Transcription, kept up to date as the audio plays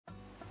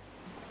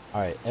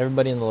Alright,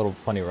 everybody in the little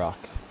funny rock.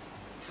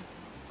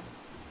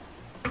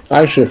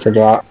 I actually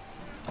forgot.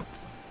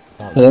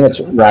 I think it's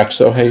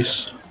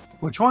Raxohace.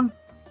 Which one?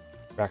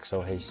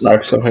 Raxohace.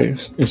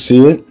 Raxohace. You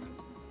see it?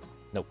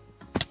 Nope.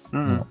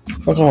 Mm.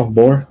 Fuck off,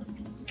 boar.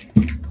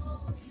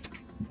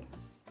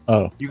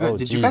 Oh.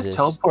 Did you guys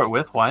teleport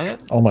with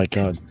Wyatt? Oh my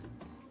god.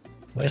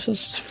 Why is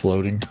this just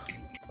floating?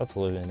 Let's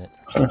live in it.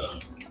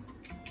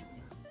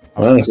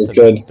 Well, this is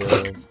good.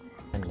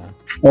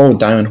 Oh,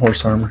 diamond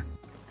horse armor.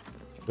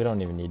 We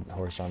don't even need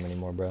horse armor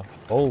anymore, bro.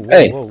 Oh, whoa,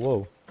 hey, whoa,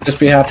 whoa. Just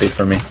be happy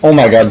for me. Oh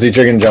my god,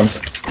 Z-Chicken jumped.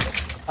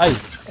 Hey,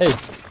 hey.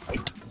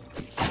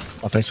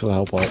 Oh, thanks for the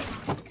help, Wyatt.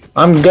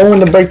 I'm going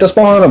to break the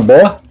spawner,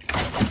 boy.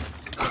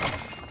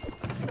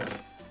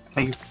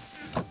 Thank you.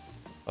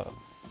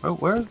 Oh,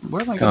 where am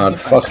I going? God,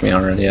 fuck me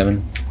already,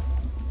 Evan.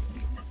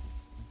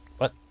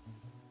 What?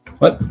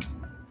 What?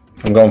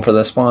 I'm going for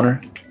the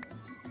spawner.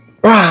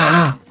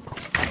 Ah!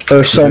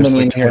 There's so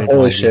many in here.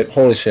 Holy shit,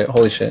 holy shit,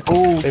 holy shit.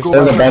 Oh,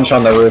 there's a bunch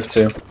on the roof,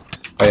 too.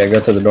 Oh yeah,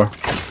 go to the door.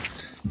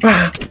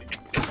 Ah!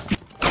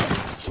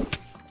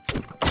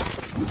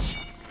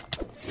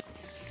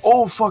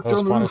 Oh, fuck, Oh,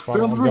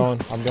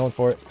 spawner. I'm going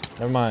for it.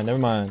 Never mind, never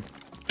mind.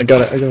 I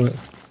got it, I got it.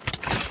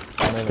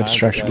 Good Good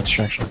distraction, good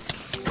distraction.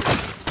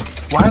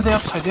 Why are they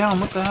upside down?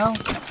 What the hell?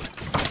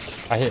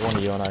 I hit one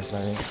of you on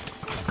accident.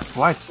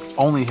 Why it's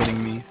only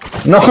hitting me?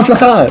 No, I'm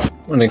not!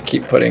 I'm gonna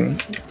keep putting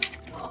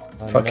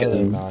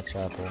fucking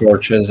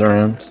torches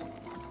around.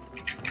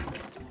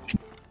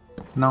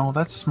 No,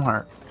 that's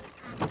smart.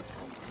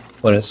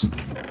 What is?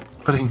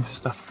 Putting the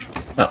stuff.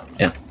 Oh,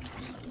 yeah.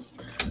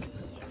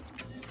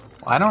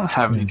 Well, I don't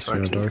have any See how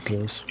torches. dark it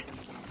is.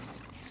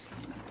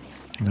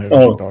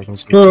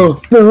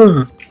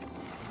 Oh.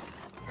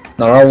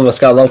 Not all of us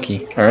got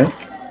lucky, alright?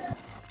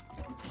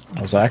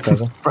 Oh, Zach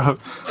doesn't. Bro.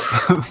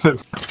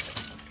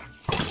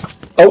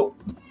 Oh!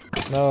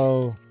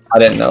 No. I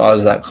didn't know I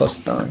was that close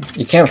to dying.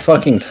 You can't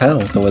fucking tell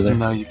the wither.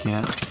 No, you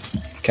can't.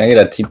 Can I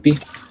get a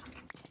TP?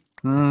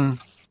 Hmm.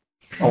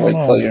 I'll wait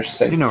till you're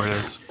safe. You know where it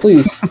is.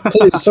 Please,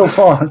 please, so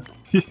far.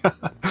 Yeah.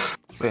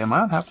 Wait, am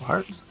I on half a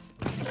heart?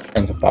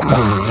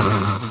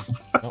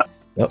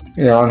 Nope.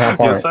 You're on half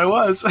heart. Yes, I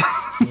was.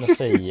 I'm gonna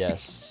say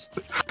yes.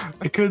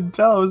 I couldn't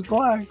tell. It was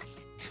black.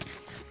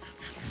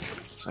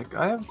 It's like,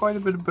 I have quite a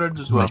bit of bread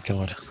as well. Oh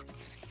my god.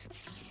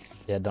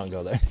 Yeah, don't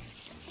go there.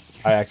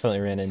 I accidentally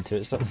ran into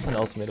it. Someone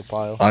else made a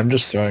pile. I'm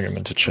just throwing them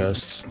into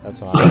chests.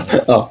 That's what I'm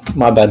doing. Oh,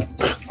 my bad.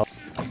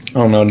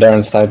 Oh no,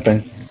 Darren's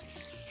typing.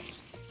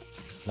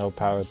 No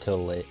power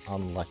till late.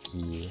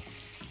 Unlucky.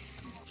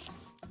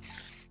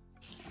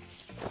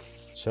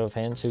 Show of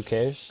hands, who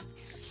cares?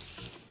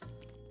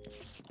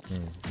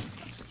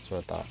 That's what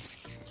I thought.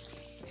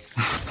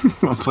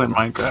 I'm playing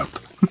Minecraft.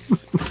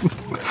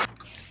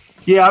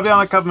 Yeah, I'll be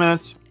on a couple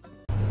minutes.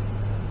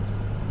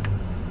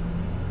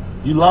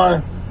 You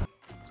lying?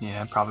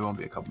 Yeah, it probably won't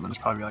be a couple minutes.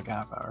 Probably like a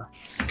half hour.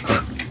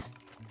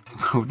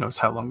 Who knows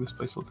how long this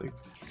place will take.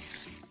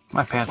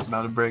 My pants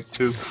about to break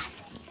too.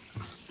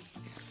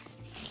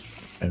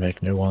 I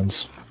make new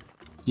ones.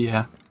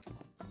 Yeah.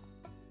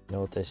 You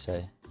know what they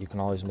say? You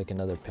can always make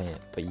another pant,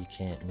 but you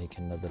can't make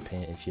another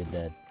pant if you're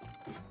dead.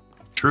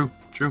 True,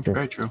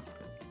 very true.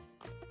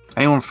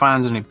 Anyone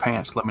finds any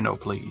pants, let me know,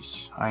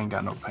 please. I ain't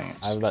got no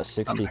pants. I have about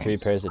 63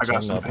 pairs of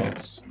chainmail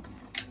pants.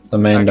 The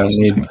man don't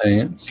need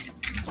pants.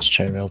 It's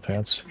chainmail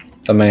pants.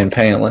 The man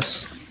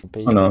pantless.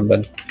 Oh no, I'm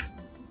bad.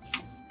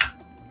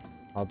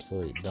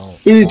 Absolutely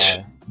don't. Each.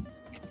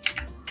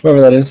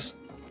 Whoever that is.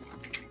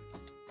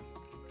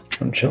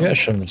 I'm Maybe chilling. I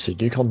shouldn't have seen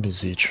you. Called me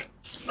Zeech.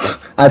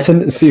 I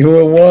didn't see who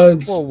it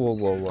was. Whoa, whoa,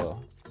 whoa, whoa.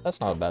 That's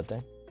not a bad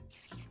thing.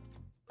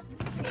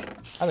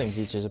 I think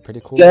Zeech is a pretty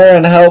cool.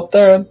 Darren, help,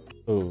 Darren.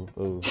 Ooh,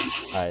 ooh.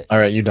 Alright.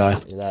 Alright, you die.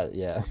 That,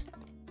 yeah.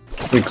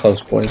 Pretty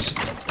close, boys.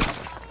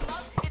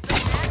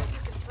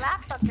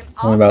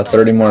 Only about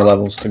 30 more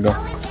levels to go.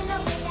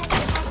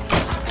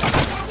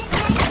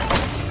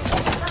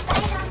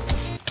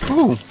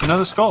 Ooh,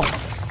 another skull.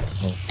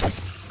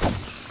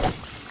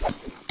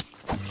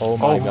 Oh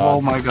my god.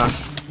 Oh my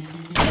gosh.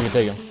 Let me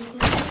take him.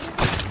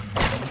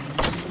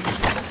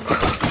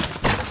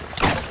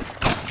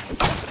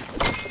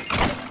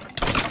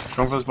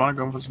 Going for the spawner,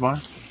 going for the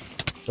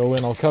spawner. Go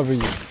in, I'll cover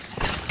you.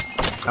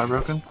 Got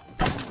broken.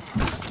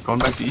 Going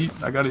back to eat.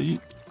 I gotta eat.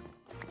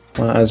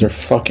 My eyes are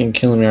fucking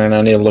killing me right now.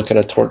 I need to look at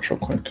a torch real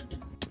quick.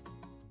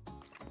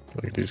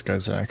 Look at these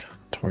guys, Zach.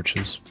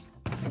 Torches.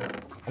 I'm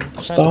trying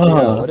to figure out,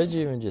 Stop. what did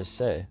you even just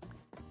say?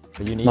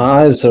 What you need?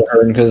 My eyes are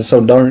hurting because it's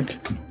so dark.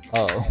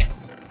 Oh.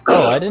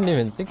 Oh, I didn't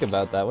even think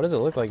about that. What does it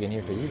look like in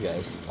here for you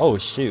guys? Oh,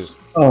 shoot.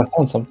 Oh, I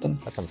found something.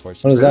 That's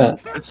unfortunate. What is that?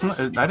 It's not,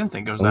 I didn't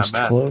think it was Ghost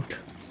that bad. cloak.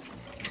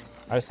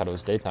 I just thought it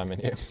was daytime in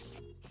here.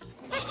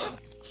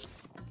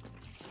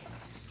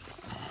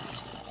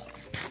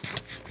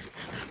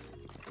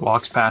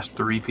 Walks past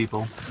 3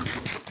 people.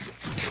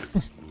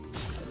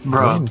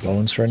 Bro. Bro.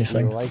 Bones for He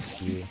anything?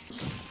 likes you.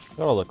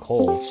 Got all the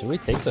coal. Should we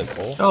take the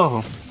coal?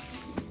 Oh.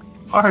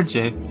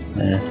 RJ.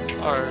 Yeah.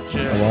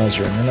 RJ. Why is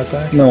your internet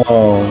back? No.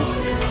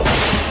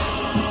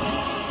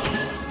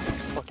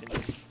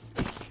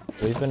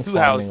 We've been Two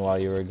farming houses. while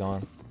you were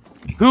gone.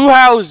 2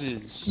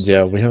 houses.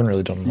 Yeah, we haven't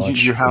really done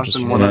much. Your house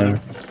and one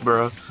other,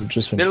 bro. We've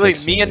just been Literally,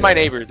 fixing me and the, my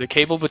neighbor. The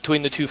cable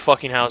between the 2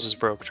 fucking houses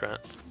broke, Trent.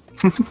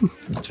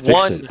 Fix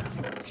One.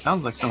 it.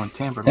 Sounds like someone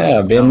tampered. Yeah,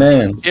 with be a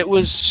man. It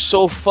was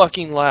so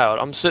fucking loud.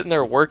 I'm sitting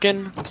there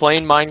working,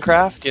 playing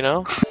Minecraft, you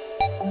know?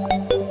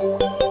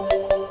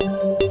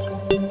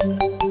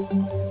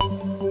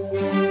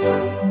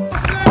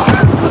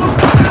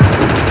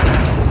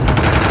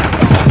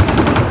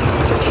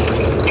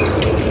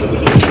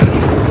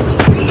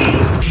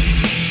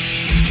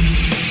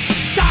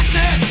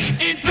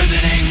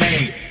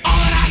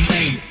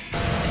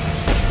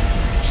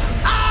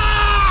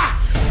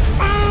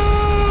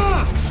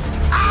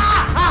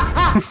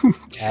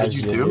 As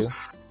you do.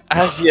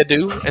 As you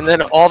do. And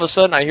then all of a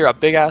sudden, I hear a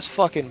big ass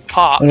fucking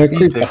pop. And a These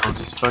creeper. people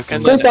just fucking.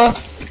 And then Creeper.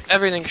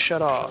 everything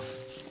shut off.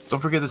 Don't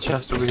forget the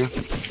chest over here.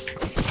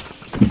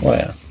 Oh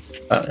yeah.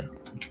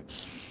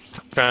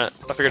 Trent,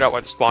 I figured out why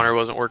the spawner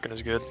wasn't working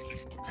as good.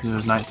 It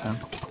was nighttime.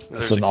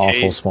 It's There's an a awful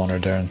cave- spawner,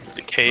 Darren. there's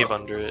a cave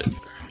under it.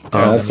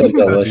 Darren, that's that's a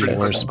one of the delicious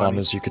worst one.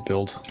 spawners you could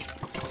build.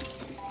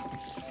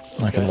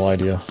 Not gonna lie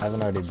to you. I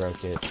haven't already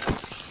broke it.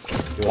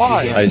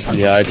 Why? I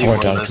tore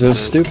it down because it was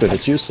stupid.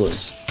 It's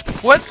useless.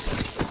 What?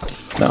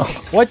 No.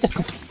 What?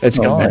 It's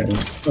Oh, gone.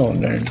 nerd. Oh,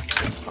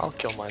 nerd. I'll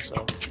kill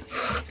myself.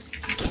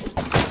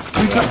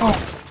 We go!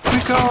 We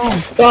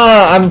go!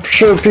 Ah, I'm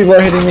sure people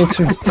are hitting me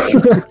too.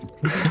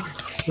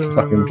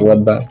 Fucking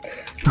bloodbath.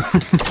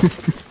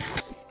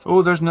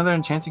 Oh, there's another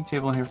enchanting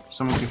table in here.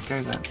 Someone can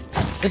carry that.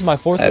 This is my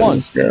 4th That one.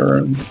 was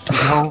scary.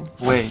 No,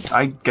 wait.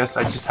 I guess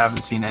I just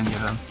haven't seen any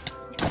of them.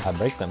 I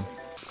break them.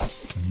 Oh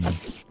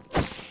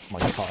my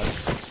god.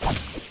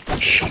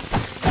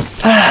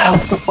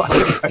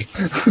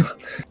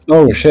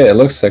 Oh shit, it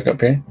looks sick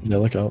up here. Yeah,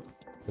 look out.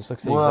 This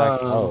looks the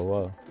exact. Whoa. Oh,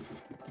 whoa.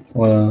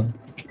 Well,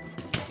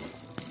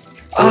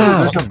 Ah,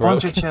 there's a something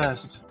broke. bunch of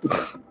chests.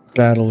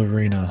 Battle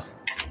arena.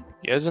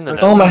 You guys in the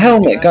oh my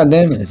helmet! God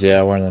damn it!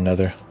 Yeah, we're in the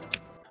nether.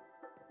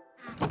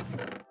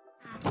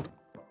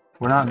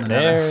 We're not in the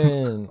nether.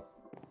 Darren!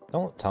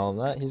 Don't tell him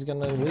that. He's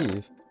gonna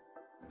leave.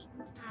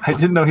 I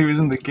didn't know he was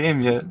in the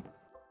game yet.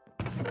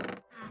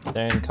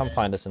 Darren, come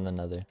find us in the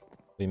nether.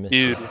 We missed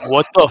Dude, you.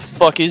 what the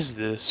fuck is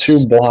this?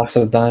 2 blocks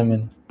of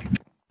diamond. Can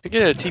I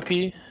get a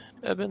TP,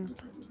 Eben?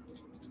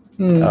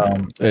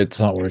 It's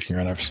not working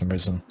right now for some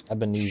reason.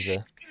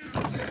 Ebenezer.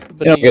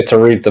 You don't get to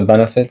reap the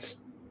benefits.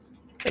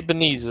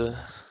 Ebenezer.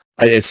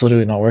 It's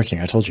literally not working.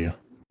 I told you.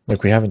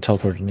 Like we haven't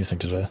teleported anything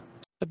today.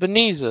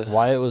 Ebenezer.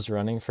 Wyatt was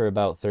running for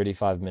about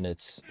 35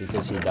 minutes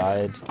because he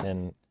died,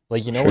 and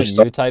like you know Sure when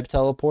stuff. you type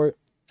teleport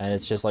and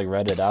it's just like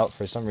read it out.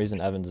 For some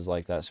reason, Evans is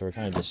like that, so we're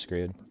kind of just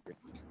screwed.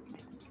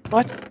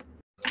 What?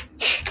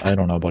 I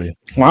don't know, buddy.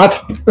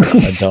 What?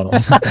 I don't know.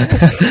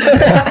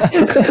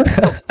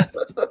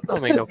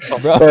 Don't make no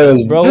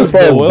fucking Bro was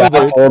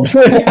bewildered.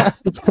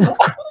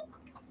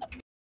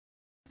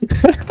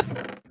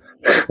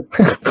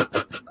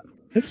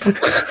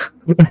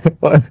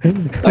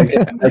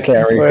 I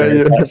can't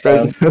recreate that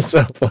sound. That's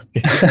so funny.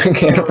 I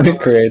can't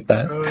recreate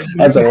that.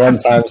 That's a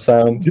one-time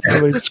sound.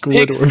 Like pig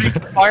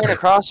Squidward. firing a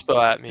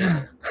crossbow at me.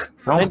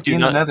 Don't do be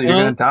in the not- nether. You're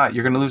gonna die.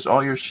 You're gonna lose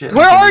all your shit.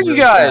 Where are you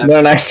guys?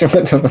 No, next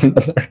went to the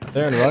nether.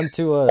 Darren, run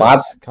to us.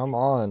 What? Come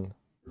on.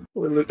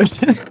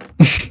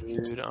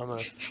 Dude, I'm a...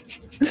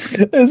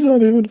 It's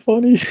not even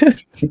funny.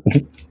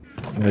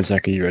 Hey,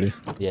 Zach, are you ready?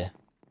 Yeah.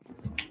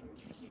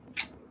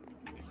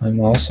 I'm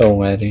also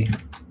ready.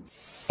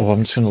 Oh, I'm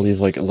just gonna leave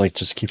like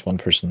just keep one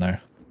person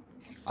there.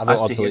 I I vote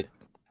see obsolete.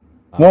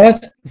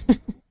 What?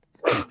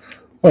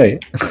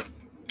 Wait.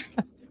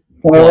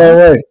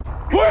 Wait.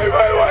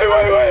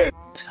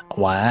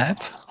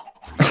 What?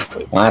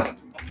 What?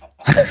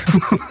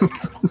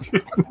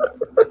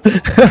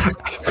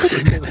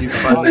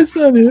 It's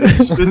not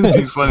it. Shouldn't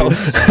be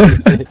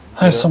funny.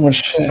 I have so much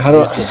shit. How do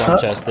Where's the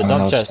dump chest? The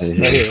dump I'll chest. stay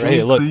Right here, right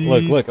here. Look,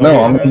 look, look. No, over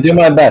I'm here. gonna do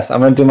my best. I'm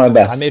gonna do my I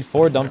best. made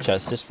 4 dump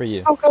chests just for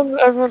you. How come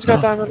everyone's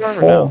got diamond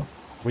armor now? Four.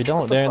 We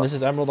don't, Darren. This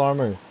is emerald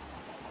armor.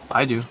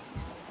 I do.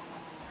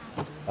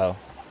 Oh.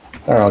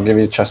 There, I'll give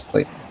you a chest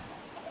plate.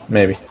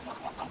 Maybe.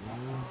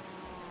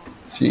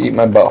 If you eat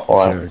my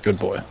butthole out. You're a good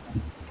boy.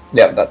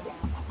 Yep, that.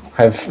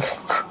 I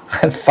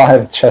have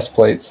 5 chest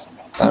plates.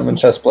 Diamond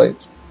chest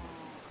plates.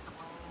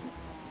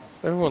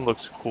 Everyone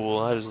looks cool.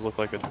 I just look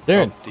like a...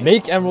 Darren, humpty.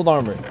 make emerald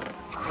armor.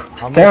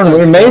 I'm gonna Darren, start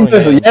we made throwing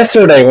this it.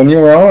 yesterday when you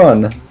were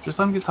on. Just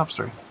let him get top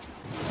story.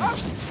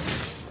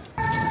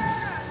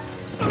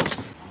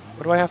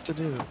 What do I have to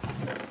do?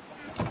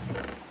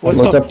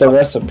 Look up the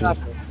recipe.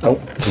 Oh.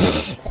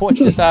 What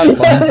just happened?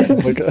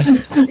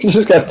 He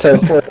just got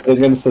teleported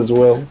against his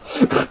will.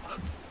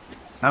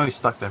 Now he's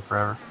stuck there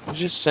forever. You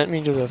just sent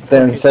me to the...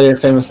 Darren, fucking- say your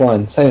famous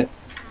line. Say it.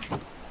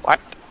 What?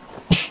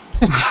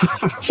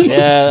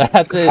 Yeah,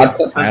 that's it.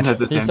 Doesn't hit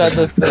the He same said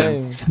the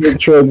thing. thing. You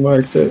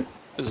trademarked it.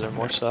 Is there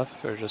more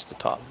stuff or just the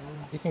top?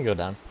 You can go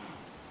down.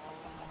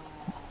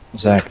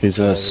 Zach, these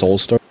soul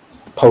stars.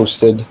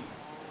 Posted.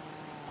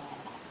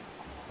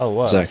 Oh,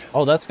 what? Zach.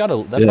 Oh, that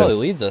Yeah. probably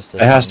leads us to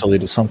It has to something.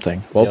 lead to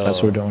something. Well, Yo.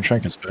 that's what we're doing.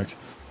 Trinkets back.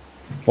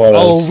 What Oh,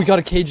 else? we got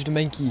a caged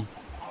Mankey.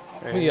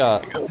 There We you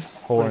got go.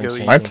 4 Wanna go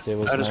enchanting eat?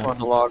 tables I just now. wanted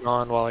to log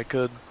on while I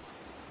could.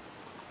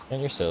 Man,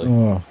 you're silly.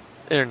 Oh,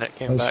 Internet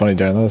came that was back. funny,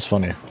 Dan. That was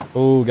funny.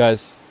 Oh,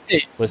 guys.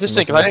 Hey, Listen, just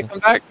think, listen, if I didn't come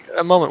back,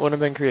 a moment would have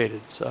been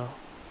created. So,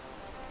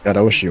 God,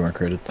 I wish you weren't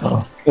created.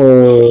 Oh.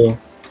 well,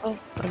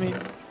 I mean,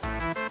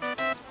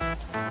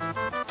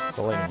 It's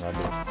a lightning rod,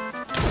 dude.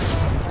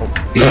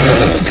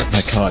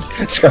 My God.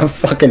 Just got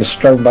fucking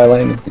struck by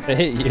lightning. It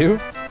hit you?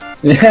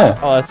 Yeah.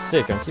 Oh, that's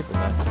sick. I'm keeping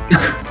that.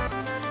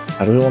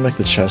 How do we want to make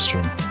the chest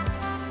room?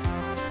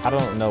 I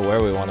don't know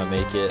where we want to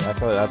make it. I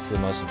feel like that's the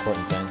most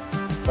important thing.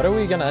 What are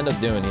we going to end up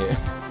doing here?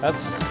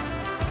 That's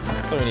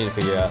what we need to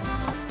figure out.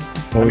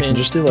 Well, I we can mean-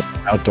 just do like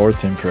an outdoor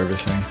theme for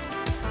everything.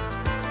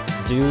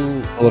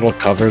 Do Little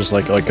covers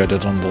like I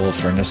did on the little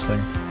furnace thing.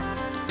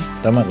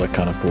 That might look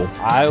kind of cool.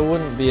 I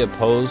wouldn't be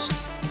opposed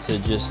to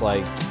just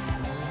like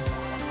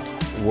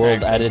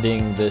world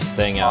editing this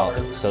thing out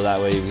so that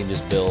way we can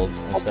just build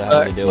instead of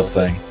having to deal The with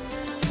thing.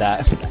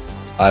 that.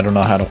 I don't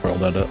know how to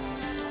world edit.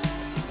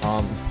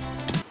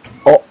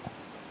 Oh,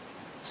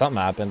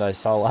 something happened. I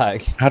saw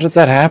lag. How did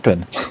that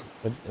happen?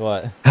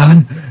 What?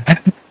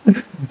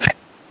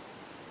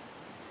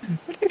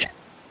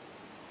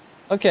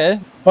 Okay.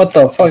 What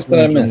the fuck Doesn't did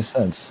I make any miss?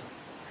 sense.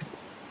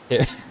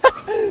 Here.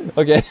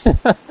 Okay.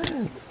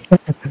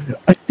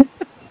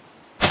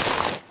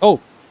 Oh.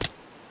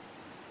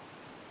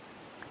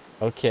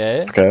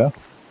 Okay. Okay.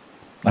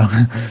 We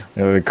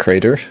have a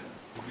crater.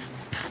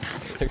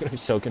 They're gonna be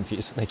so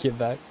confused when they get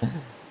back.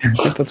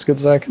 That's good,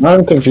 Zach.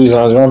 I'm confused.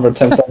 I was going for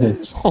 10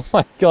 seconds. Oh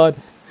my god.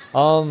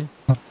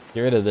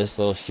 Get rid of this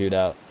little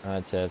shootout.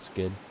 I'd say that's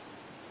good.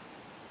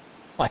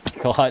 My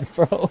god,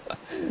 bro.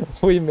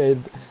 We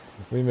made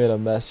a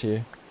mess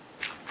here.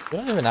 We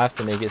don't even have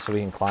to make it so we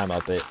can climb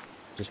up it.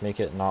 Just make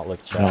it not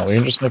look trash. No, we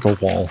can just make a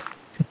wall.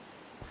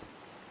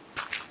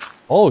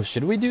 Oh,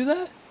 should we do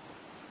that?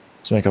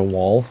 Let's make a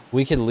wall.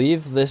 We could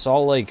leave this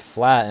all like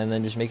flat and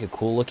then just make a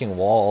cool looking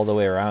wall all the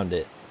way around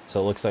it. So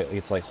it looks like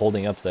it's like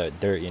holding up the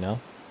dirt, you know?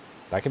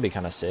 That could be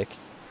kind of sick.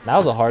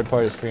 Now the hard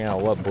part is figuring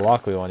out what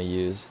block we want to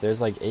use.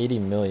 There's like 80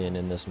 million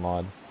in this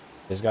mod.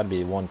 There's got to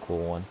be one cool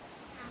one.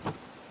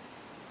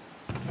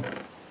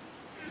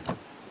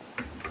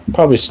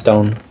 Probably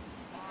stone.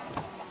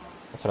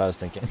 That's what I was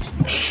thinking.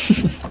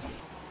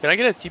 can I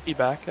get a TP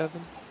back,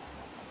 Evan?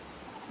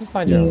 You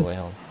find your own way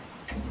home.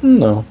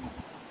 No.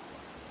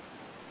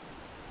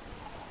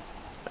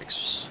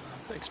 Thanks,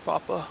 thanks,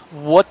 Papa.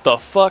 What the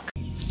fuck?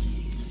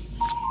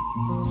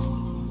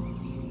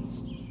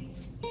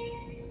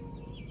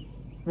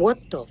 What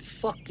the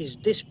fuck is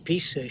this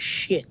piece of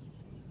shit?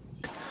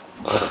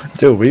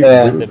 Dude, we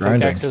Yeah. were The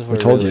grinding. pickaxes were We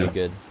told really you.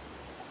 good.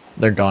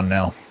 They're gone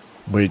now.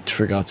 We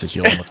forgot to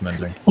heal them with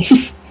mending.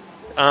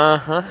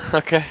 Uh-huh,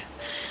 okay.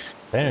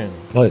 Baron,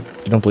 What?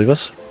 You don't believe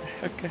us?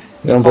 Okay.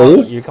 You don't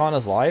believe? you calling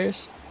us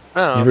liars?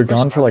 Oh, You of were course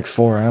gone for not. like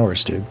 4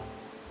 hours, dude.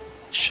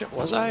 Shit,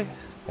 was I?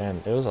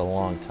 Man, it was a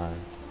long time.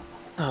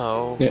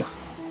 Oh. Yeah.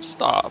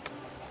 Stop.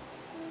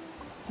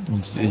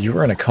 You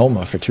were in a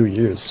coma for 2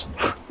 years.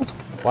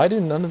 Why do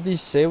none of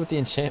these say what the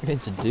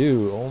enchantments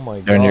do? Oh my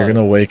god. And you're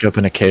gonna wake up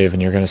in a cave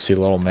and you're gonna see a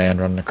little man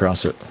running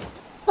across it.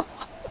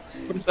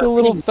 What does that The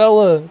little mean?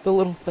 fella. The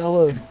little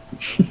fella.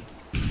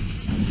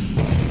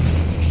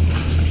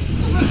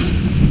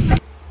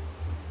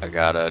 I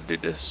gotta do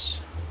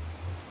this.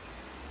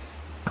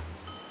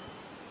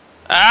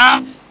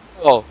 Ah!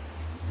 Oh,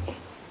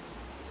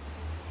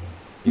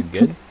 You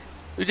good?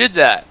 who did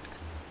that?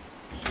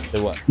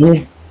 Did what? What are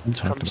you Cum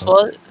talking about?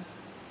 slut?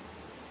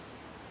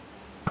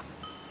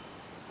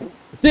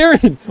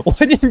 Darren!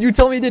 Why didn't you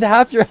tell me you did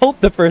half your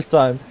health the first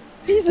time?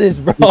 Jesus,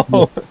 bro.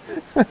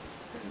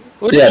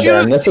 What Yeah, did you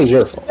Darren, this is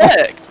your fault.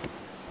 expect?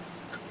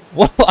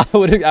 Well,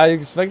 I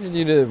expected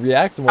you to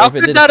react more How if it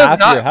could did that have half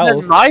not your health.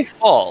 been my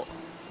fault?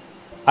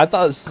 I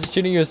thought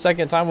shooting you a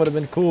second time would have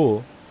been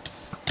cool.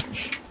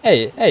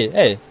 Hey, hey,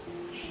 hey.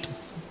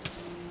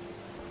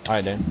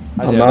 Alright, Darren.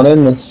 I see I'm how not it is.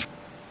 in this.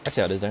 I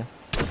see how it is, Darren.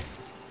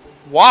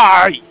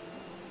 Why?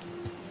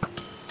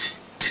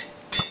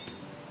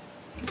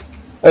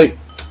 Hey,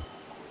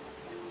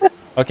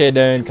 Okay,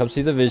 Darren, come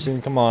see the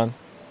vision. Come on.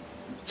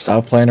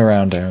 Stop playing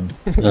around, Darren.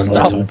 There's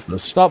no Stop. time for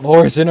this. Stop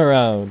horsing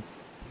around.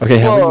 Okay,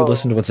 how about you Whoa.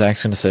 listen to what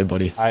Zach's gonna say,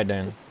 buddy? Alright,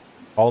 Darren.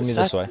 Follow me What's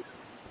this that? way.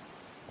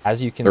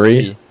 As you can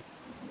 3, see,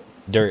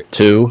 dirt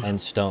 2.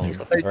 and stone.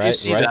 I do Right?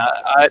 see Right?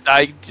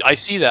 that. I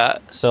see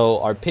that. So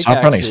our pickaxes.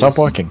 Stop running. Stop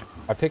walking.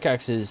 Our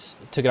pickaxes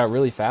took it out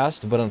really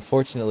fast, but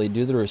unfortunately,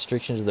 due to the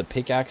restrictions of the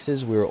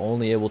pickaxes, we were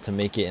only able to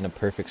make it in a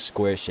perfect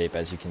square shape,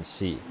 as you can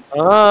see.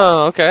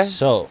 Oh, okay.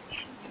 So,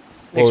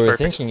 what Makes we're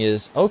perfect thinking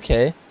is,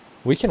 okay,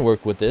 we can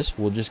work with this.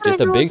 We'll just get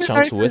the big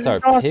chunks with our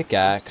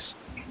pickaxe,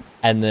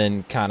 and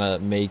then kind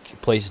of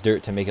place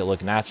dirt to make it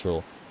look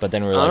natural. But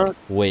then we're like,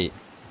 wait,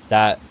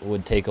 that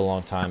would take a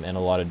long time and a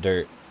lot of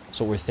dirt.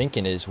 So what we're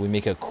thinking is we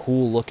make a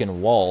cool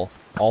looking wall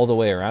all the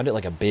way around it,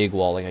 like a big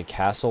wall, like a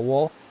castle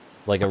wall.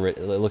 Like it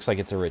looks like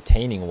it's a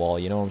retaining wall,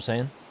 you know what I'm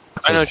saying?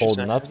 So I know it's what you're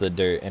holding saying. up the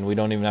dirt, and we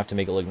don't even have to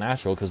make it look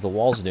natural because the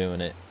wall's doing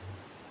it.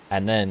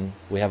 And then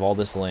we have all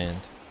this land.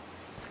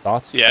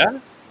 Thoughts? Yeah,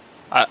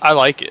 I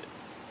like it.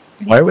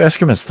 Why are we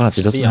asking him his thoughts?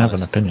 He doesn't Be have an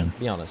honest. opinion.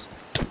 Be honest.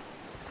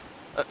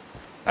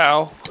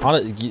 Ow.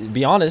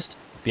 Be honest.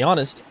 Be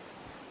honest.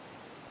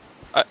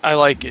 I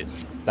like it.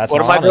 That's What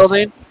not am I honest.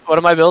 building? What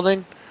am I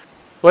building?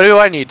 What do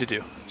I need to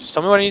do? Just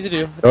tell me what I need to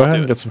do. Go ahead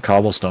and get some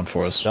cobblestone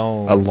for us.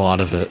 Stone. A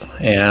lot of it.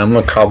 Yeah, I'm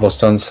a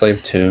cobblestone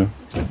slave too.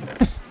 And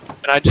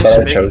I But just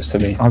I make, chose to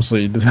be.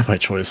 Honestly, you didn't have my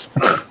choice.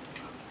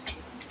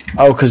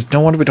 Oh, because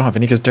no wonder we don't have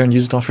any, because Darren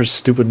used it all for his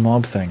stupid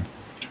mob thing.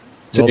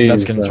 Well,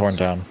 that's getting torn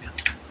down.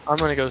 I'm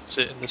gonna go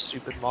sit in the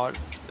stupid mod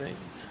thing.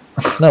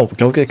 No,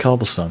 go get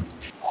cobblestone.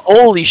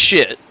 Holy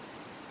shit!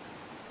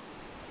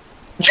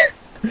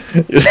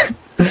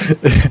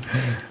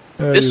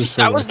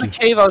 That was the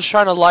cave I was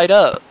trying to light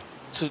up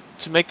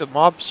to make the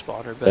mob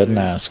spawner better. Didn't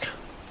ask.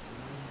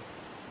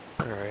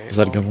 Alright. Is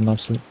that a good one,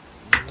 Upset?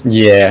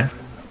 Yeah.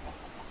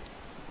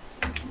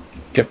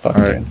 Get fucked.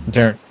 Alright,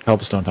 Darren,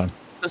 cobblestone time.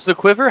 Does the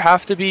quiver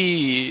have to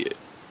be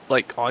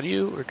like on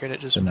you, or can it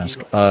just? Didn't be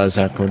ask. like-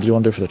 Zach, what do you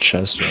want to do for the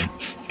chest? Or?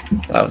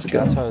 That was a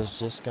good That's one. what I was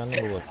just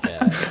gonna look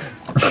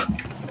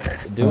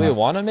at. Do we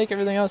want to make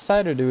everything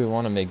outside, or do we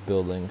want to make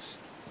buildings?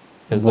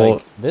 Because Well,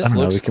 like this I don't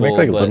know, looks we can cool, make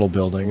like but little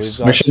buildings.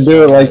 we've We got should so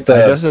do it like much-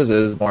 the- I guess this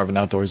is more of an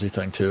outdoorsy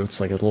thing too. It's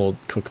like a little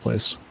cook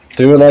place.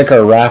 Do it like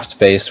a raft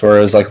base where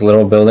it was like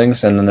little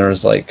buildings and then there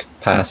was like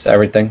past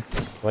everything.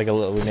 like a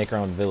little. We make our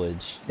own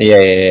village.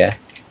 Yeah.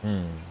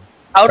 Hmm.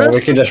 How Or does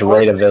we could just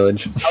raid a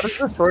village. How does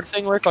the sword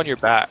thing work on your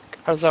back?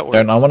 How does that work?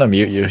 Darren, I want to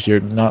mute you. You're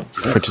not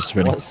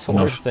participating What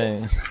sword enough.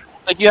 thing?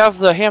 Like you have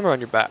the hammer on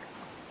your back.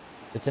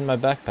 It's in my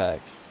backpack.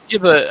 Yeah,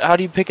 but how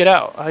do you pick it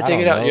out? How do I you take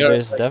don't it out? know. You gotta,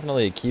 There's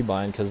definitely a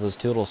keybind because those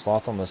two little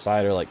slots on the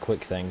side are like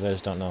quick things. I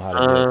just don't know how to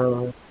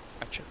do it.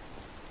 Gotcha.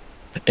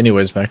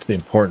 Anyways, back to the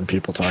important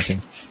people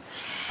talking.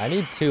 I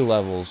need 2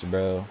 levels,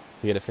 bro,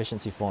 to get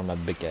efficiency 4 on my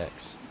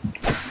pickaxe.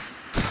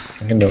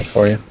 I can do it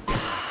for you.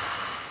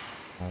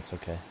 That's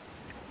okay.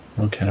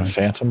 Okay. And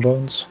phantom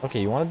bones?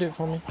 Okay, you want to do it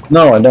for me?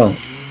 No, I don't.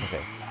 Okay.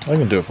 I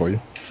can do it for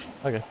you.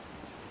 Okay.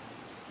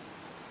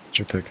 What's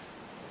your pick?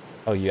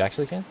 Oh, you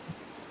actually can?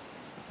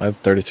 I have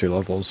 33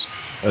 levels.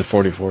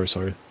 44,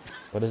 sorry.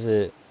 What is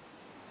it?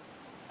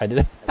 I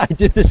did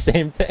the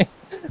same thing.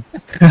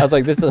 I was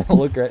like, this doesn't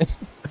look right.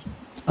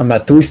 I'm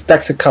at 3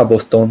 stacks of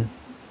cobblestone.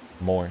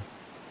 More.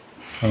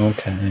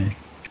 Okay.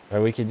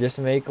 Or we could just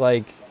make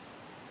like...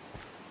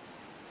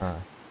 Huh.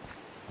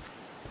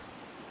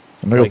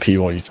 I'm gonna Like- go pee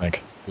while you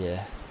think.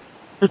 Yeah.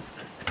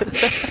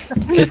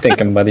 Keep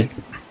thinking, buddy.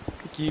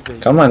 Keep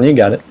it. Come on, you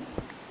got it.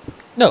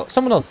 No,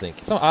 someone else think.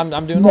 So I'm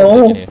doing all the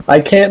No, thinking here. I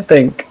can't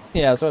think.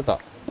 Yeah, that's what I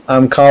thought.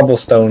 I'm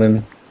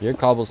cobblestoning. You're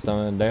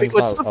cobblestone and Darren's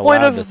Wait, what's the not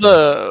point allowed of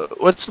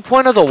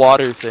to the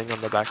water thing on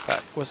the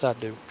backpack? What's that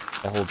do?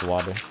 think. That holds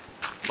water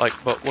Like,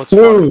 but what's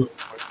water? Woo.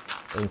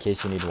 in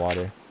case you need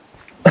water.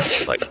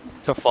 Like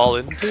to fall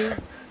into?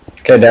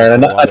 Okay,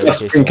 Darren, Water in enough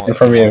case you thinking want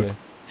from some you. water.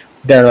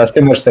 Darren, that's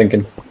too much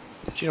thinking.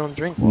 But you don't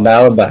drink water.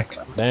 Dial it back.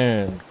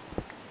 Darren.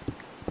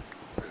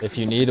 If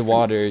you need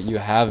water, you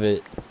have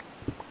it.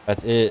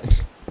 That's it.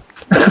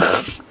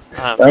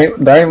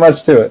 There ain't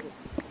much to it.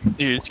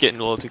 Dude, it's getting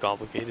a little too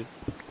complicated.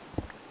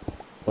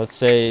 Let's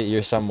say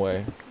you're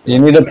somewhere. You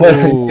need to put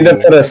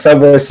a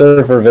Subway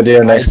Surfer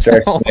video next to your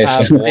don't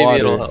have explanation. Maybe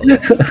it'll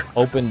help.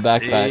 Open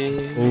backpack.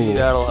 Maybe Ooh,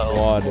 that'll help.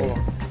 water.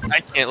 I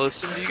can't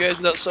listen to you guys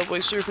without Subway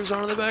Surfers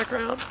on in the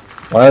background.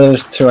 Why are there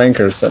 2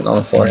 anchors sitting on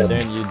the floor?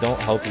 Darren, you don't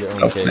help your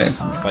own Okay. case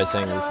by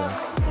saying these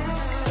things.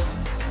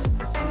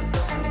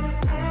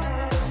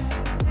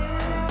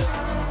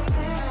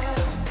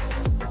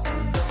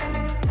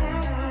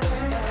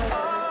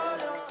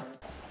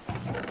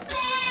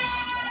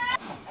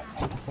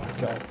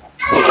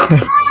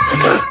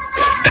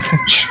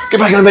 Get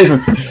back in the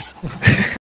basement.